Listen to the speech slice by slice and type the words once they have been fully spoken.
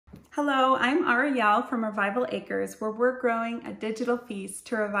Hello, I'm Ariel from Revival Acres, where we're growing a digital feast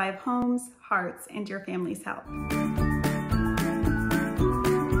to revive homes, hearts, and your family's health.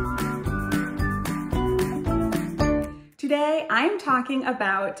 Today, I'm talking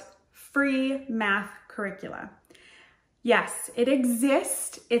about free math curricula. Yes, it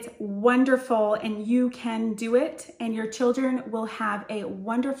exists, it's wonderful, and you can do it, and your children will have a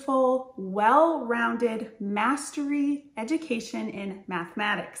wonderful, well-rounded mastery education in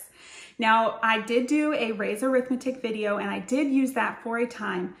mathematics. Now, I did do a Raise Arithmetic video, and I did use that for a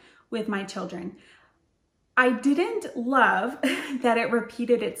time with my children. I didn't love that it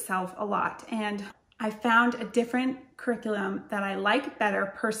repeated itself a lot, and I found a different curriculum that I like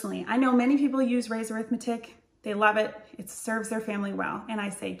better personally. I know many people use Raise Arithmetic. They love it. It serves their family well. And I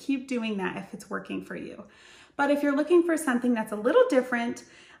say, keep doing that if it's working for you. But if you're looking for something that's a little different,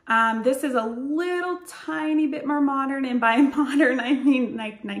 this is a little tiny bit more modern. And by modern, I mean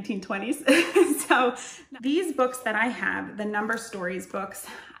like 1920s. So these books that I have, the Number Stories books,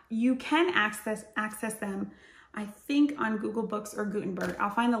 you can access them, I think, on Google Books or Gutenberg.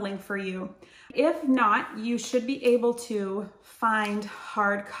 I'll find the link for you. If not, you should be able to find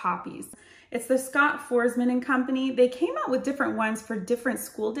hard copies. It's the Scott Forsman and Company. They came out with different ones for different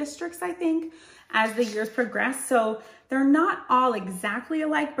school districts, I think, as the years progressed. So they're not all exactly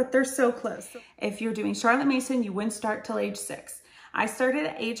alike, but they're so close. If you're doing Charlotte Mason, you wouldn't start till age 6. I started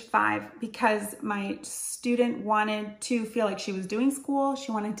at age 5 because my student wanted to feel like she was doing school.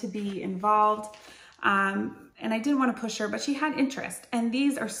 She wanted to be involved. And I didn't want to push her, but she had interest. And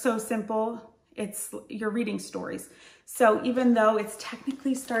these are so simple. You're reading stories. So even though it's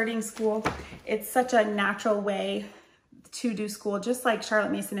technically starting school, it's such a natural way to do school, just like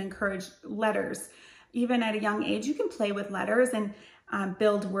Charlotte Mason encouraged letters. Even at a young age, you can play with letters and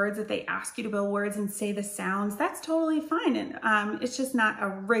build words if they ask you to build words and say the sounds. That's totally fine. And it's just not a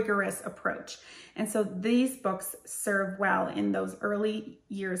rigorous approach. And so these books serve well in those early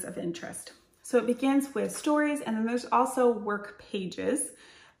years of interest. So it begins with stories, and then there's also work pages,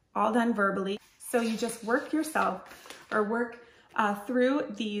 all done verbally. So you just work yourself or work through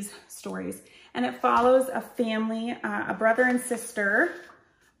these stories. And it follows a family, a brother and sister,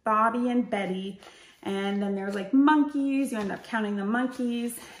 Bobby and Betty. And then there's like monkeys. You end up counting the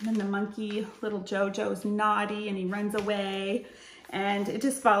monkeys. And then the monkey, little Jojo's naughty and he runs away. And it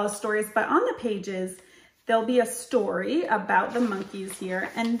just follows stories. But on the pages, there'll be a story about the monkeys here.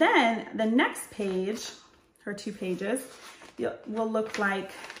 And then the next page, or 2 pages, will look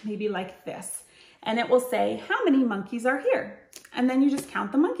like maybe like this. And it will say, how many monkeys are here? And then you just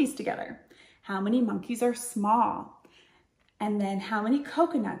count the monkeys together. How many monkeys are small? And then how many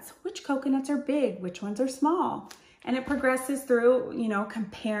coconuts? Which coconuts are big? Which ones are small? And it progresses through, you know,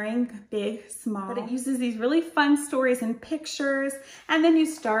 comparing big, small. But it uses these really fun stories and pictures. And then you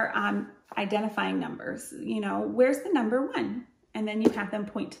start identifying numbers. You know, where's the number 1? And then you have them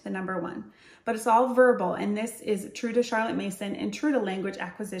point to the number 1. But it's all verbal, and this is true to Charlotte Mason and true to language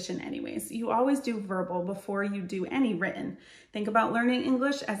acquisition anyways. You always do verbal before you do any written. Think about learning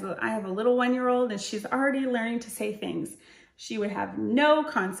English. I have a little 1-year-old, and she's already learning to say things. She would have no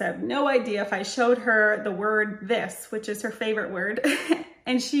concept, no idea if I showed her the word this, which is her favorite word,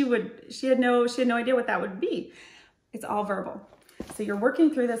 and she had no idea what that would be. It's all verbal. So you're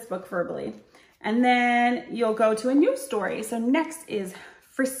working through this book verbally. And then you'll go to a new story. So next is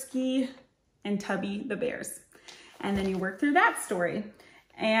Frisky and Tubby the Bears. And then you work through that story.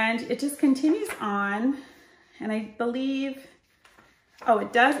 And it just continues on. And I believe, oh,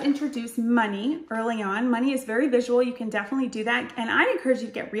 it does introduce money early on. Money is very visual. You can definitely do that. And I encourage you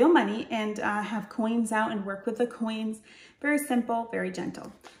to get real money and have coins out and work with the coins. Very simple, very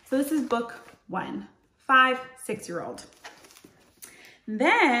gentle. So this is book 1, 5, 6-year-old.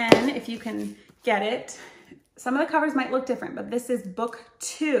 Then, if you can get it, some of the covers might look different, but this is book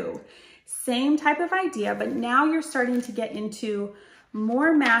 2. Same type of idea, but now you're starting to get into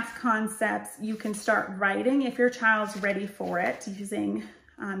more math concepts. You can start writing if your child's ready for it. Using,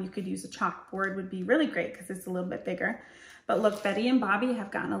 you could use a chalkboard, would be really great because it's a little bit bigger. But look, Betty and Bobby have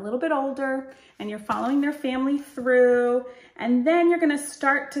gotten a little bit older, and you're following their family through, and then you're gonna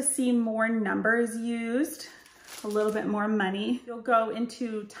start to see more numbers used, a little bit more money. You'll go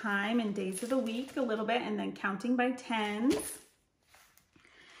into time and days of the week a little bit, and then counting by tens.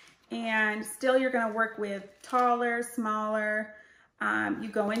 And still you're gonna work with taller, smaller. You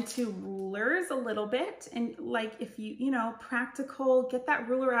go into rulers a little bit, and like if you know, practical, get that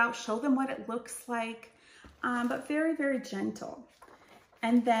ruler out, show them what it looks like, but very, very gentle.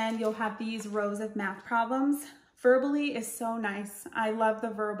 And then you'll have these rows of math problems. Verbally is so nice. I love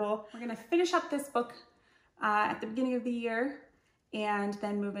the verbal. We're gonna finish up this book at the beginning of the year, and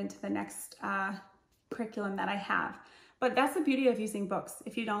then move into the next curriculum that I have. But that's the beauty of using books.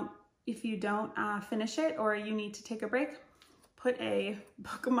 If you don't finish it or you need to take a break, put a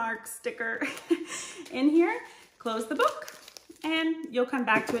bookmark sticker in here, close the book, and you'll come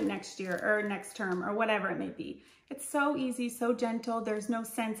back to it next year or next term or whatever it may be. It's so easy, so gentle. There's no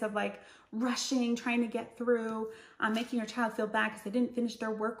sense of like rushing, trying to get through, making your child feel bad because they didn't finish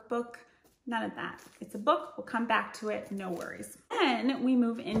their workbook. None of that. It's a book. We'll come back to it. No worries. Then we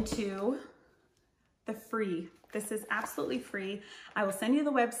move into the free. This is absolutely free. I will send you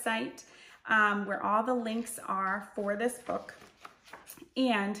the website where all the links are for this book.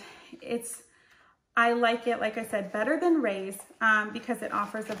 And I like it, like I said, better than Ray's because it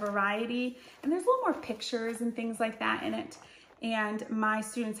offers a variety and there's a little more pictures and things like that in it. And my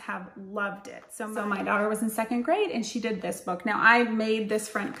students have loved it. So my daughter was in 2nd grade and she did this book. Now I made this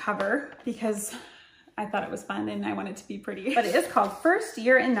front cover because I thought it was fun and I want it to be pretty. But it is called First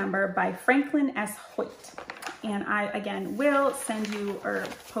Year in Number by Franklin S. Hoyt. And I, again, will send you or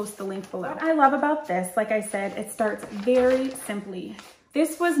post the link below. What I love about this, like I said, it starts very simply.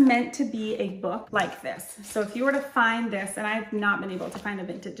 This was meant to be a book like this. So if you were to find this, and I've not been able to find a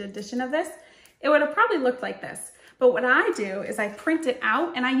vintage edition of this, it would have probably looked like this. But what I do is I print it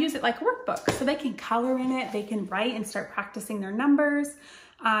out and I use it like a workbook. So they can color in it, they can write and start practicing their numbers.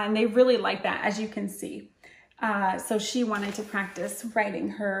 And they really like that, as you can see. So she wanted to practice writing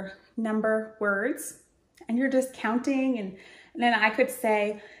her number words. And you're just counting. And then I could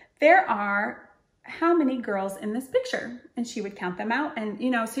say, there are how many girls in this picture? And she would count them out. And,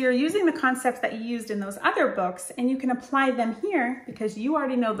 so you're using the concepts that you used in those other books and you can apply them here because you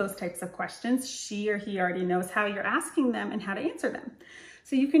already know those types of questions. She or he already knows how you're asking them and how to answer them.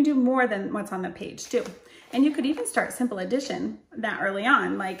 So you can do more than what's on the page too. And you could even start simple addition that early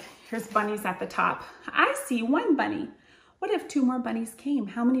on. Like here's bunnies at the top. I see 1 bunny. What if 2 more bunnies came?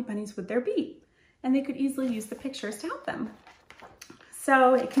 How many bunnies would there be? And they could easily use the pictures to help them.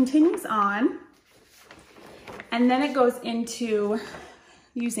 So it continues on. And then it goes into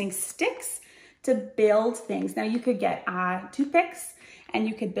using sticks to build things. Now you could get toothpicks and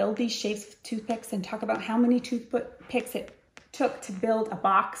you could build these shapes with toothpicks and talk about how many toothpicks it took to build a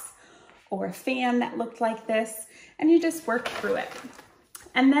box or a fan that looked like this. And you just work through it.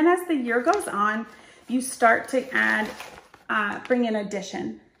 And then as the year goes on, you start to add, bring in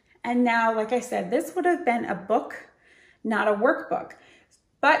addition. And now, like I said, this would have been a book, not a workbook.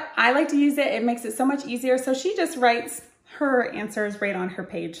 But I like to use it. It makes it so much easier. So she just writes her answers right on her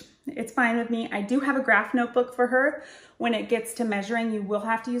page. It's fine with me. I do have a graph notebook for her. When it gets to measuring, you will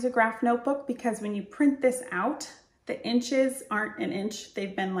have to use a graph notebook because when you print this out, the inches aren't an inch.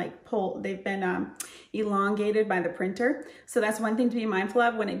 They've been elongated by the printer. So that's one thing to be mindful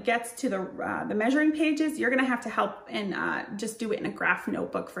of. When it gets to the measuring pages, you're gonna have to help and just do it in a graph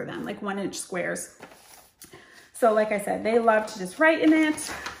notebook for them, like 1-inch squares. So like I said, they love to just write in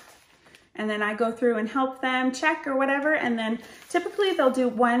it. And then I go through and help them check or whatever. And then typically they'll do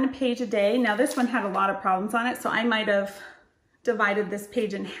 1 page a day. Now this one had a lot of problems on it. So I might have divided this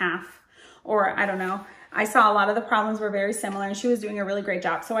page in half, or I don't know. I saw a lot of the problems were very similar and she was doing a really great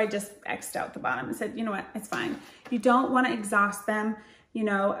job. So I just X'd out the bottom and said, you know what, it's fine. You don't want to exhaust them.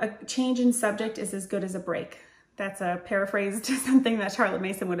 A change in subject is as good as a break. That's a paraphrase to something that Charlotte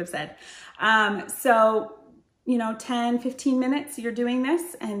Mason would have said. 10, 15 minutes you're doing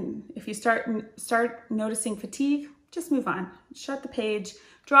this. And if you start noticing fatigue, just move on. Shut the page,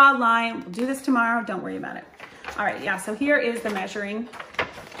 draw a line. We'll do this tomorrow. Don't worry about it. All right, yeah, so here is the measuring.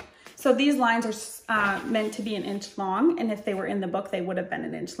 So these lines are meant to be 1 inch long, and if they were in the book, they would have been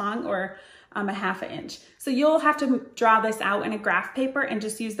 1 inch long or a 1/2 inch. So you'll have to draw this out in a graph paper and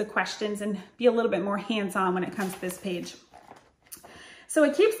just use the questions and be a little bit more hands-on when it comes to this page. So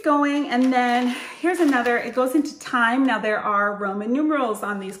it keeps going, and then here's another, it goes into time. Now there are Roman numerals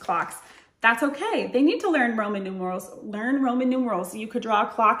on these clocks. That's okay. They need to learn Roman numerals. Learn Roman numerals. You could draw a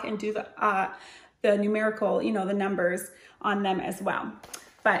clock and do the numerical, the numbers on them as well.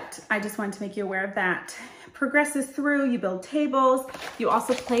 But I just wanted to make you aware of that. Progresses through, you build tables, you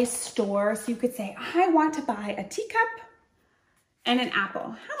also place store. So you could say, I want to buy a teacup and an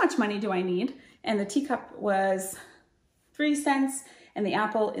apple. How much money do I need? And the teacup was 3 cents and the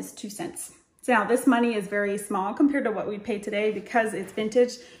apple is 2 cents. So now this money is very small compared to what we pay today because it's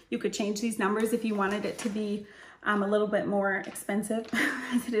vintage. You could change these numbers if you wanted it to be a little bit more expensive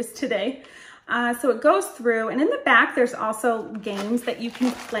as it is today. So it goes through, and in the back, there's also games that you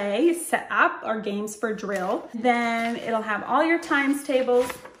can play, set up, or games for drill. Then it'll have all your times tables,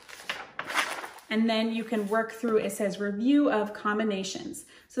 and then you can work through, it says review of combinations.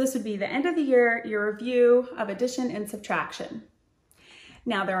 So this would be the end of the year, your review of addition and subtraction.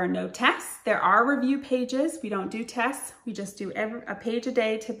 Now there are no tests. There are review pages. We don't do tests. We just do a page a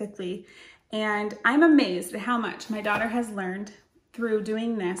day typically. And I'm amazed at how much my daughter has learned through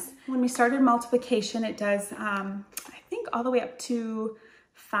doing this. When we started multiplication, it does, I think all the way up to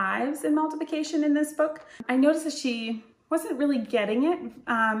 5s in multiplication in this book. I noticed that she wasn't really getting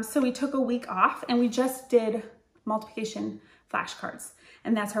it. So we took a week off and we just did multiplication flashcards.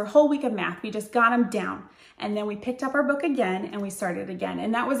 And that's her whole week of math. We just got them down. And then we picked up our book again and we started again.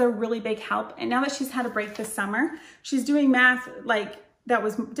 And that was a really big help. And now that she's had a break this summer, she's doing math like that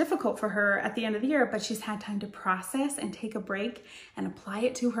was difficult for her at the end of the year, but she's had time to process and take a break and apply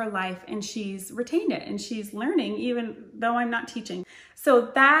it to her life. And she's retained it and she's learning even though I'm not teaching.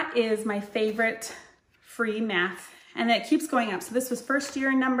 So that is my favorite free math. And it keeps going up. So this was first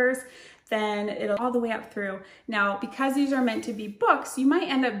year in numbers, then it'll all the way up through. Now, because these are meant to be books, you might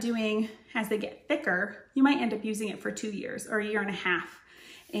end up doing, as they get thicker, you might end up using it for 2 years or a year and a half.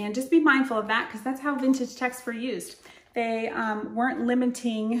 And just be mindful of that because that's how vintage texts were used. They weren't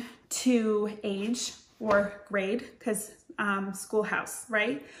limiting to age or grade because schoolhouse,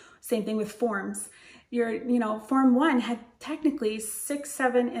 right? Same thing with forms. Form 1 had technically 6,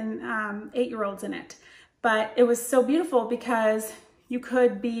 7, and 8-year-olds in it. But it was so beautiful because you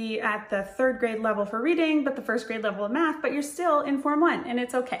could be at the 3rd grade level for reading, but the 1st grade level of math, but you're still in Form 1 and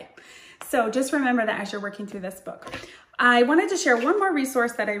it's okay. So just remember that as you're working through this book. I wanted to share one more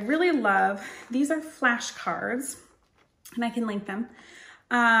resource that I really love. These are flashcards. And I can link them.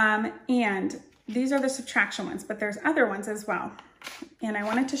 And these are the subtraction ones, but there's other ones as well. And I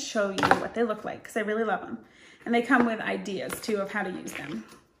wanted to show you what they look like because I really love them. And they come with ideas too of how to use them.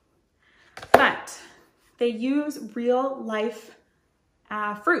 But they use real life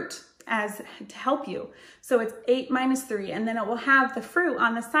fruit to help you. So it's 8 minus 3, and then it will have the fruit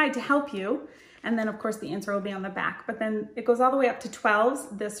on the side to help you. And then of course the answer will be on the back, but then it goes all the way up to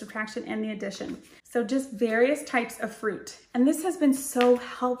 12s, the subtraction and the addition. So just various types of fruit. And this has been so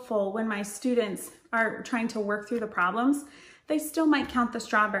helpful when my students are trying to work through the problems. They still might count the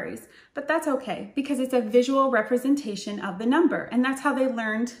strawberries, but that's okay because it's a visual representation of the number. And that's how they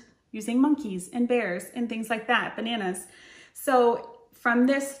learned using monkeys and bears and things like that, bananas. So from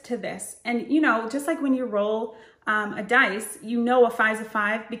this to this, and just like when you roll a dice, a 5 is a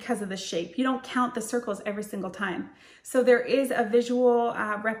 5 because of the shape. You don't count the circles every single time. So there is a visual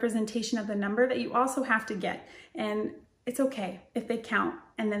representation of the number that you also have to get. And it's okay if they count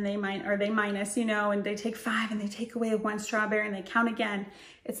and then they minus, and they take 5 and they take away 1 strawberry and they count again.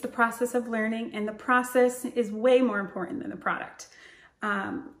 It's the process of learning, and the process is way more important than the product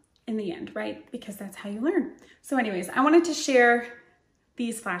in the end, right? Because that's how you learn. So anyways, I wanted to share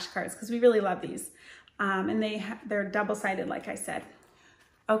these flashcards because we really love these. And they're double-sided, like I said.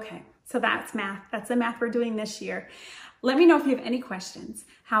 Okay, so that's math. That's the math we're doing this year. Let me know if you have any questions,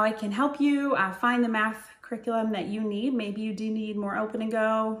 how I can help you find the math curriculum that you need. Maybe you do need more open and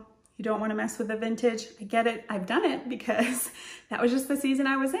go. You don't want to mess with the vintage. I get it. I've done it because that was just the season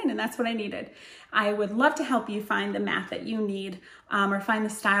I was in and that's what I needed. I would love to help you find the math that you need or find the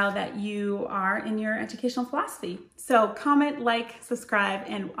style that you are in your educational philosophy. So comment, like, subscribe,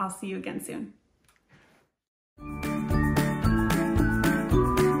 and I'll see you again soon.